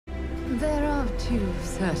two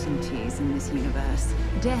certainties in this universe.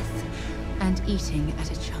 Death and eating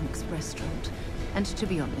at a Chunks restaurant. And to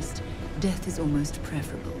be honest, death is almost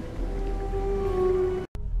preferable.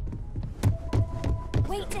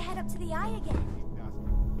 Wait to head up to the eye again.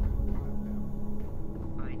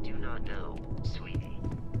 I do not know, sweetie.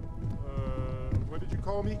 What did you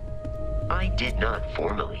call me? I did not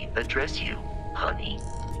formally address you, honey.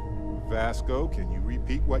 Vasco, can you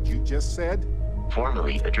repeat what you just said?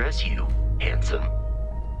 Formally address you, handsome.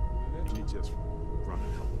 Let me just run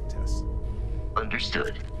a couple of tests.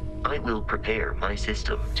 Understood. I will prepare my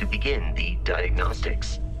system to begin the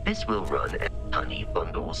diagnostics. This will run as honey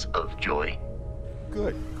bundles of joy.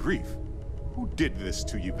 Good grief. Who did this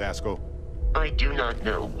to you, Vasco? I do not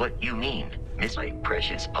know what you mean, Miss My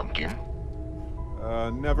Precious Pumpkin.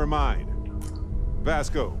 Never mind.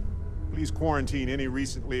 Vasco, please quarantine any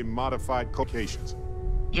recently modified locations.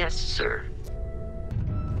 Yes, sir.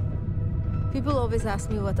 People always ask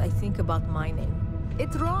me what I think about mining.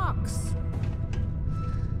 It rocks!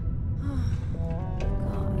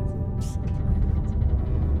 God, I'm so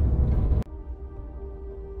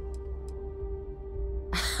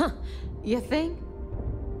tired. You think?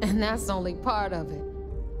 And that's only part of it.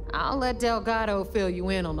 I'll let Delgado fill you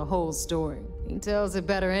in on the whole story. He tells it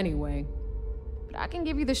better anyway. But I can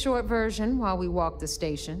give you the short version while we walk the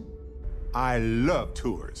station. I love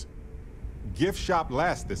tours. Gift shop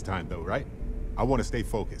last this time, though, right? I want to stay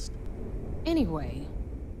focused. Anyway,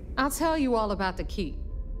 I'll tell you all about the key.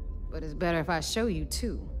 But it's better if I show you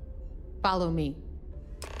too. Follow me.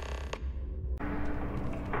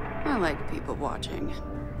 I like people watching.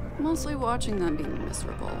 Mostly watching them be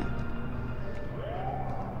miserable.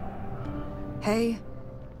 Hey.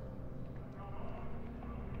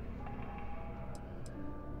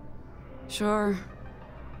 Sure.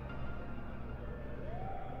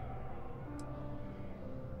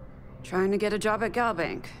 Trying to get a job at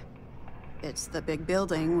Galbank. It's the big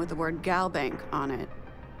building with the word Galbank on it.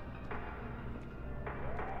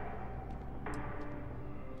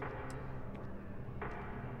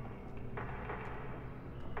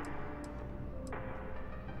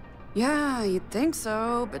 Yeah, you'd think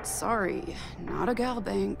so, but sorry, not a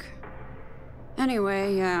Galbank.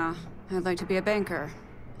 Anyway, yeah, I'd like to be a banker.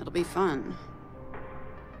 It'll be fun.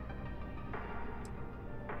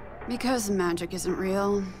 Because magic isn't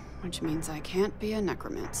real, which means I can't be a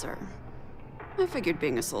necromancer. I figured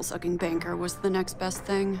being a soul-sucking banker was the next best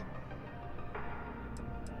thing.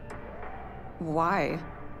 Why?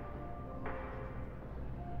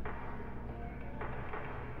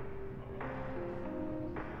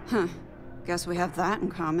 Huh. Guess we have that in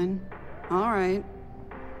common. All right.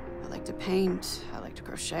 I like to paint, I like to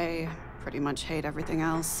crochet, pretty much hate everything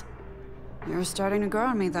else. You're starting to grow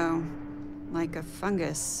on me, though. Like a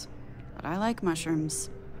fungus. But I like mushrooms.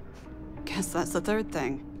 Guess that's the third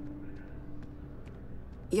thing.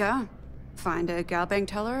 Yeah. Find a Galbank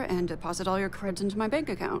teller and deposit all your creds into my bank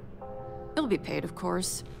account. You'll be paid, of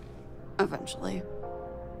course. Eventually.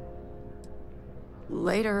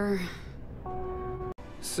 Later.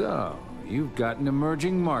 So, you've got an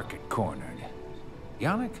emerging market cornered.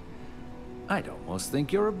 Yannick, I'd almost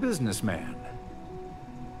think you're a businessman.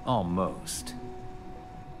 Almost.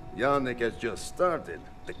 Yannick has just started.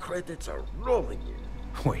 The credits are rolling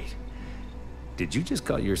in. Wait, did you just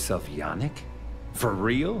call yourself Yannick? For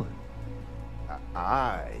real?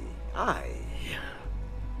 I...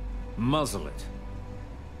 Muzzle it.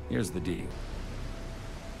 Here's the deal.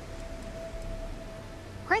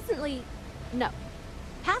 Presently, no.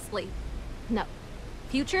 Pastly, no.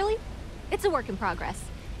 Futurely, it's a work in progress.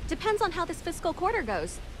 Depends on how this fiscal quarter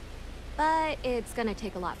goes. But it's gonna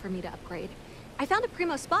take a lot for me to upgrade. I found a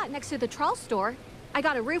primo spot next to the trawl store. I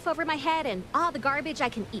got a roof over my head and all the garbage I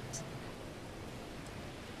can eat.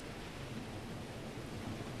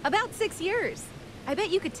 About 6 years. I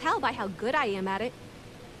bet you could tell by how good I am at it.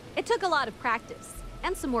 It took a lot of practice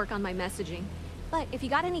and some work on my messaging. But if you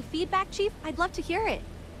got any feedback, Chief, I'd love to hear it.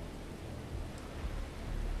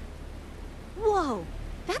 Whoa,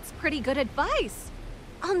 that's pretty good advice.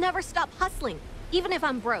 I'll never stop hustling, even if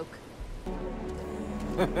I'm broke.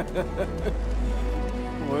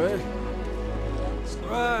 What?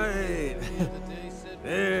 Right.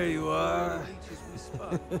 There you are.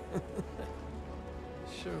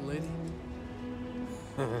 Sure, lady.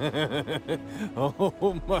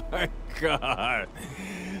 Oh my God.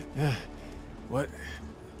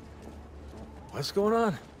 What's going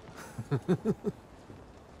on?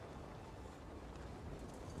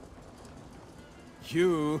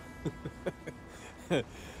 You?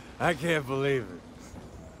 I can't believe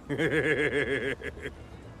it.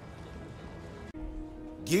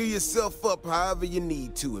 Gear yourself up however you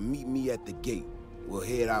need to and meet me at the gate. We'll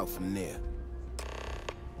head out from there.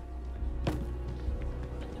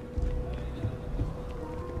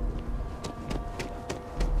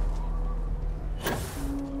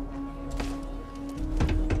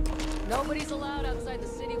 Nobody's allowed outside the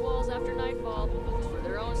city walls after nightfall, for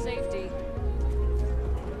their own safety.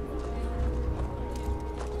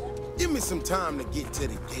 Give me some time to get to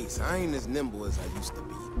the gates. I ain't as nimble as I used to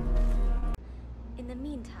be. In the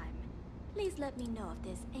meantime, please let me know if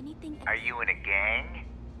there's anything... Are you in a gang?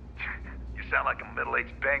 You sound like a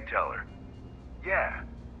middle-aged bank teller. Yeah,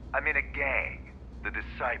 I'm in a gang. The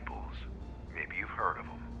Disciples. Maybe you've heard of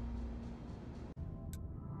them.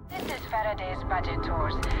 This is Faraday's budget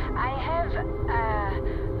tours. I have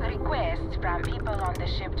a request from people on the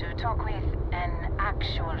ship to talk with an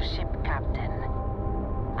actual ship captain.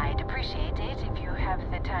 I'd appreciate it if you have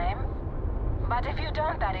the time. But if you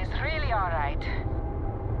don't, that is really alright.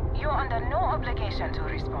 You're under no obligation to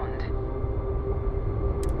respond.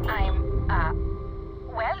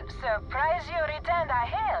 Well, surprise you returned a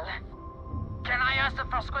hail. Can I ask the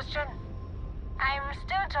first question? I'm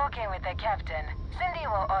still talking with the captain. Cindy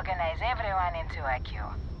will organize everyone into a queue.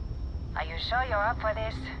 Are you sure you're up for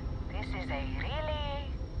this? This is a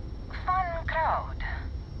really fun crowd.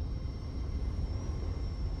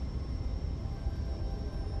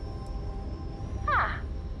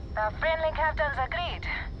 The friendly captains agreed.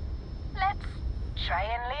 Let's try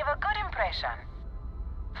and leave a good impression.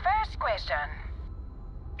 First question.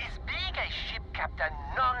 Is being a ship captain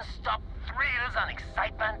non-stop thrills and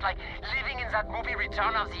excitement like living in that movie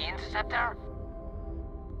Return of the Interceptor?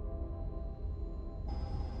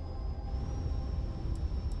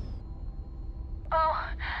 Oh,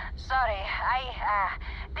 sorry. I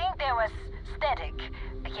think there was static.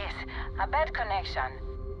 Yes, a bad connection.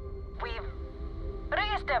 We've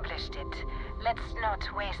re-established it. Let's not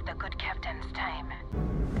waste the good captain's time.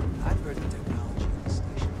 I've heard the technology in the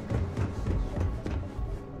station.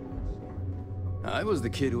 I was the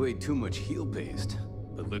kid who ate too much heel paste.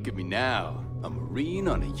 But look at me now. A Marine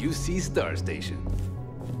on a UC star station.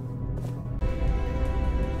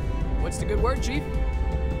 What's the good word, Chief?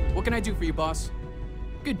 What can I do for you, boss?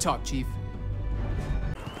 Good talk, Chief.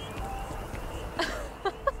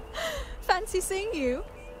 Fancy seeing you.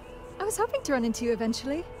 I was hoping to run into you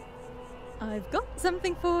eventually. I've got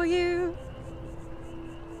something for you.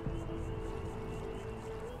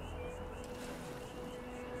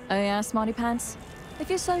 Oh yeah, Smarty Pants? If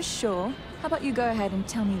you're so sure, how about you go ahead and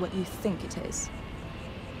tell me what you think it is?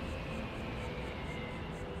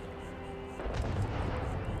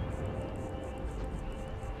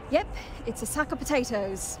 Yep, it's a sack of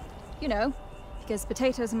potatoes. You know, because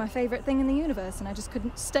potatoes are my favorite thing in the universe and I just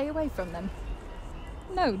couldn't stay away from them.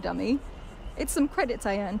 No, dummy. It's some credits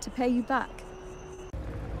I earned to pay you back.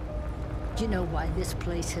 Do you know why this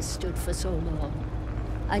place has stood for so long?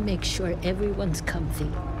 I make sure everyone's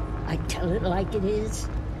comfy. I tell it like it is,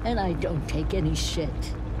 and I don't take any shit.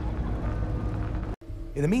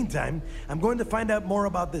 In the meantime, I'm going to find out more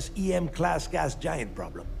about this EM-class gas giant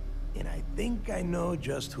problem. And I think I know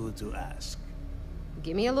just who to ask.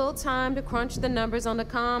 Give me a little time to crunch the numbers on the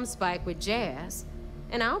comm spike with Jazz,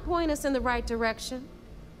 and I'll point us in the right direction.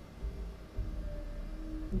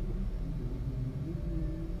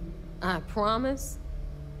 I promise.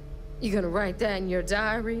 You gonna write that in your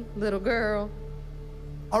diary, little girl?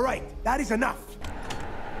 All right, that is enough.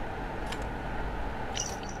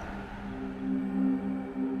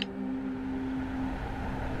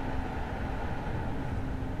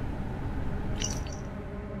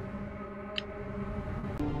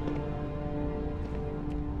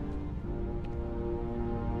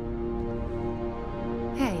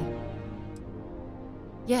 Hey.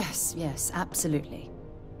 Yes, absolutely.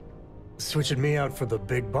 Switching me out for the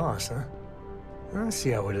big boss, huh? I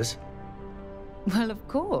see how it is. Well, of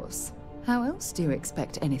course. How else do you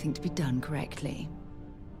expect anything to be done correctly?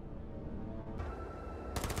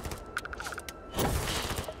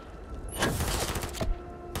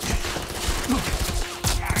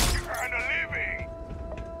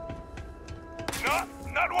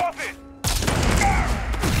 Not worth it!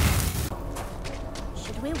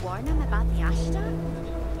 Should we warn them about the Ashta?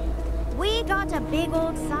 We got a big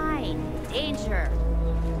old sign. Danger.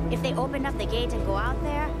 If they open up the gate and go out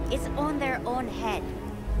there, it's on their own head.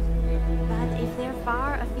 But if they're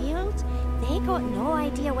far afield, they got no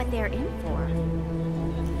idea what they're in for.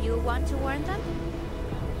 You want to warn them?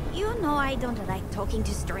 You know I don't like talking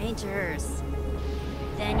to strangers.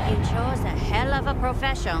 Then you chose a hell of a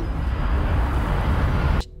profession.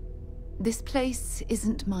 This place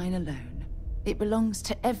isn't mine alone. It belongs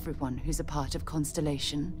to everyone who's a part of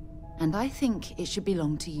Constellation. And I think it should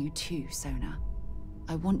belong to you too, Sona.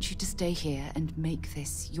 I want you to stay here and make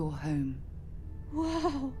this your home.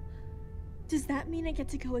 Whoa. Does that mean I get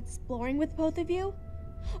to go exploring with both of you?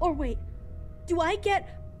 Or wait, do I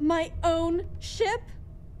get my own ship?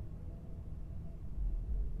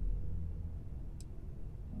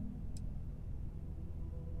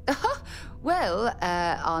 Well,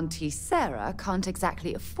 Auntie Sarah can't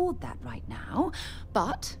exactly afford that right now,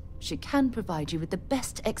 but she can provide you with the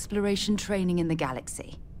best exploration training in the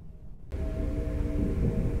galaxy.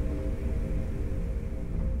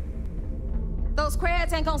 Those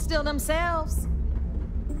crabs ain't gonna steal themselves.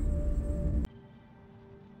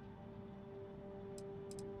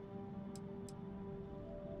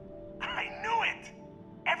 I knew it!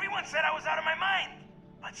 Everyone said I was out of my mind.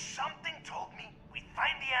 But something told me we'd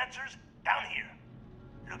find the answers down here.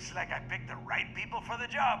 Looks like I picked the right people for the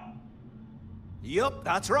job. Yup,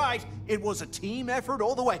 that's right. It was a team effort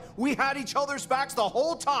all the way. We had each other's backs the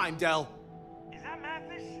whole time, Del. Is that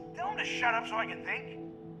Mathis? Tell him to shut up so I can think.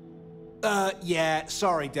 Yeah,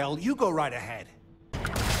 sorry, Del. You go right ahead.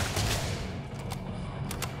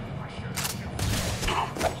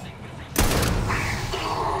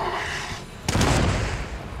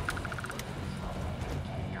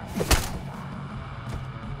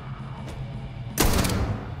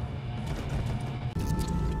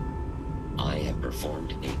 I have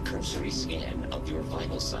performed a cursory scan of your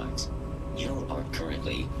vital signs. You are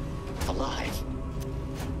currently alive.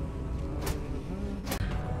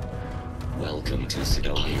 Welcome to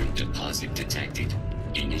Citadel. Iron deposit detected.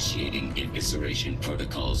 Initiating evisceration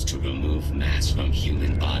protocols to remove mass from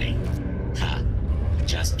human body. Ha!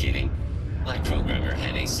 Just kidding. My programmer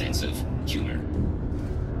had a sense of humor.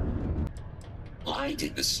 Why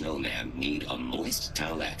did the snowman need a moist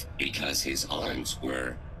towelette? Because his arms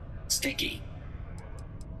were sticky.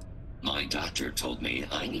 My doctor told me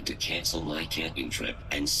I need to cancel my camping trip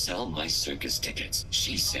and sell my circus tickets.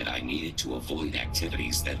 She said I needed to avoid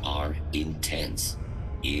activities that are intense.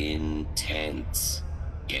 Intense.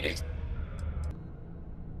 Get it?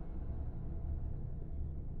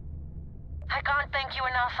 I can't thank you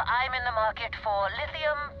enough. I'm in the market for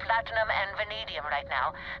lithium, platinum, and vanadium right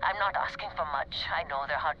now. I'm not asking for much. I know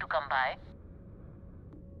they're hard to come by.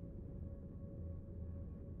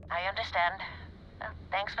 I understand.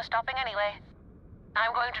 Thanks for stopping anyway.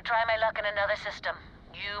 I'm going to try my luck in another system.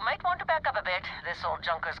 You might want to back up a bit. This old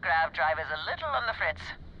Junker's grav drive is a little on the fritz.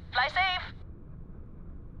 Fly safe!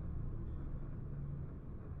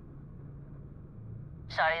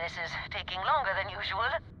 Sorry this is taking longer than usual.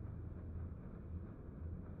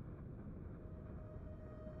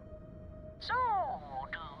 So,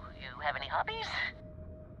 do you have any hobbies?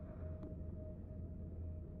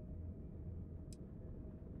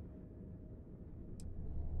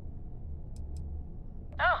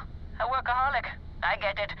 Oh, a workaholic. I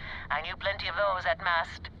get it. I knew plenty of those at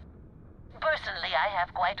Mast. Personally, I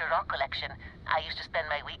have quite a rock collection. I used to spend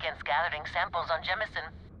my weekends gathering samples on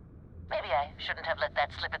Jemison. Maybe I shouldn't have let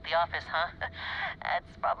that slip at the office, huh?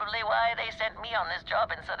 That's probably why they sent me on this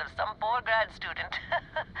job instead of some poor grad student.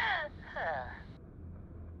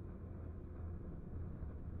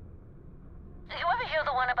 You ever hear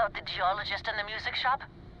the one about the geologist in the music shop?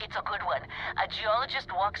 It's a good one. A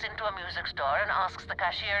geologist walks into a music store and asks the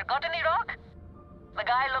cashier, "Got any rock?" The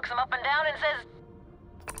guy looks him up and down and says,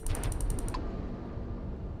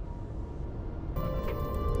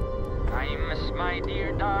 I miss my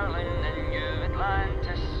dear darling in New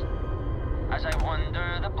Atlantis, as I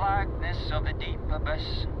wander the blackness of the deep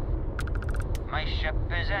abyss. My ship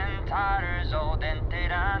is in tatters, all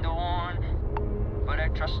dented and worn, but I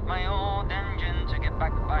trust my old engine to get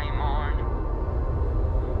back by morn.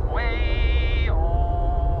 Way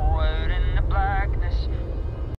out in the black